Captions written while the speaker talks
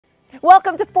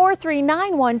Welcome to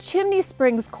 4391 Chimney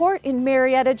Springs Court in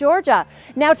Marietta, Georgia.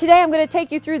 Now today I'm going to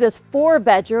take you through this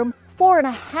 4-bedroom,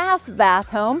 4.5 bath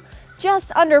home,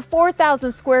 just under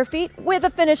 4,000 square feet with a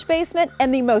finished basement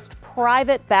and the most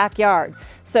private backyard.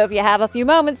 So if you have a few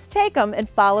moments, take them and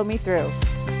follow me through.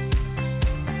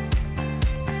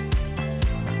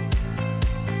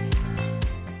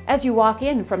 As you walk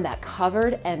in from that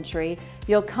covered entry,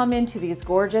 you'll come into these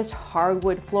gorgeous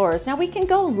hardwood floors. Now we can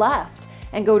go left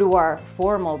and go to our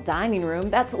formal dining room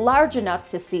that's large enough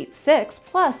to seat 6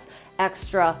 plus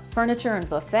extra furniture and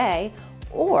buffet,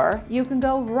 or you can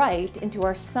go right into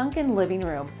our sunken living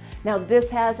room. Now this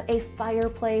has a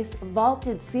fireplace,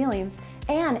 vaulted ceilings,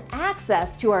 and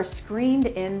access to our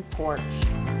screened-in porch.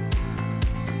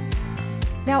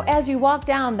 Now, as you walk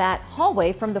down that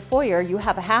hallway from the foyer, you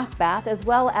have a half bath as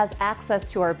well as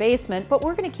access to our basement, but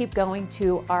we're going to keep going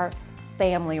to our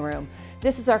family room.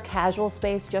 This is our casual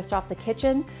space just off the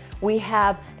kitchen. We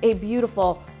have a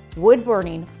beautiful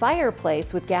wood-burning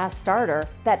fireplace with gas starter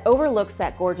that overlooks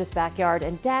that gorgeous backyard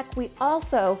and deck. We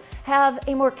also have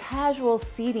a more casual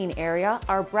seating area,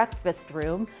 our breakfast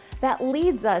room, that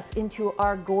leads us into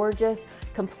our gorgeous,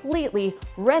 completely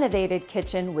renovated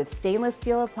kitchen with stainless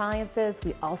steel appliances.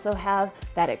 We also have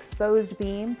that exposed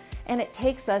beam, and it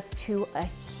takes us to a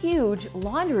huge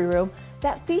laundry room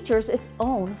that features its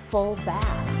own full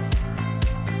bath.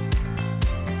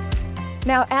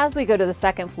 Now, as we go to the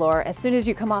second floor, as soon as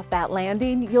you come off that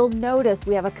landing, you'll notice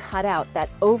we have a cutout that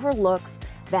overlooks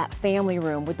that family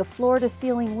room with the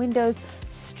floor-to-ceiling windows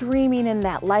streaming in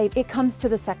that light. It comes to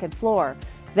the second floor.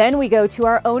 Then we go to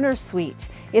our owner's suite.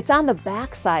 It's on the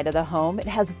back side of the home. It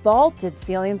has vaulted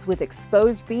ceilings with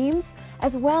exposed beams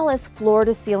as well as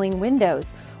floor-to-ceiling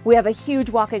windows. We have a huge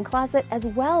walk-in closet as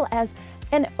well as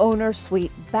an owner's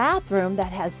suite bathroom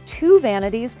that has 2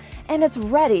 vanities, and it's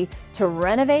ready to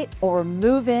renovate or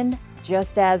move in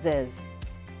just as is.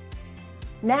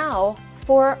 Now,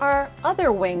 for our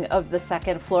other wing of the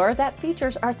second floor that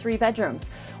features our 3 bedrooms.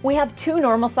 We have 2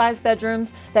 normal-sized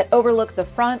bedrooms that overlook the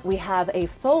front. We have a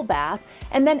full bath,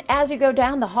 and then as you go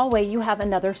down the hallway, you have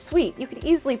another suite. You could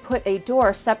easily put a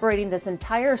door separating this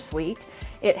entire suite.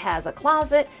 It has a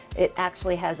closet, it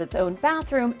actually has its own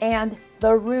bathroom, and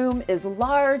the room is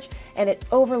large, and it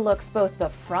overlooks both the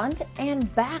front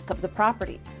and back of the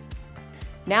properties.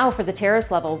 Now for the terrace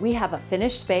level, we have a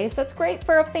finished space that's great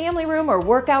for a family room or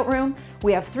workout room.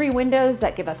 We have 3 windows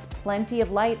that give us plenty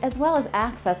of light as well as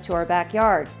access to our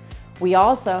backyard. We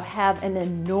also have an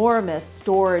enormous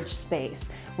storage space.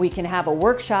 We can have a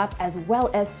workshop as well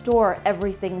as store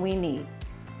everything we need.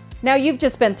 Now you've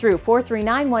just been through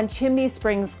 4391 Chimney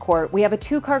Springs Court. We have a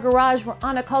 2-car garage, we're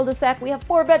on a cul-de-sac, we have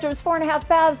 4 bedrooms, 4.5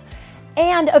 baths,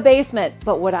 and a basement.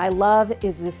 But what I love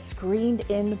is this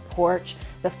screened-in porch,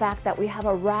 the fact that we have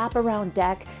a wraparound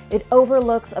deck. It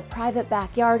overlooks a private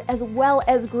backyard as well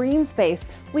as green space.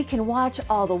 We can watch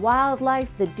all the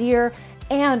wildlife, the deer,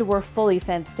 and we're fully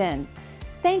fenced in.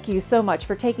 Thank you so much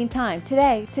for taking time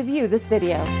today to view this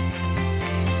video.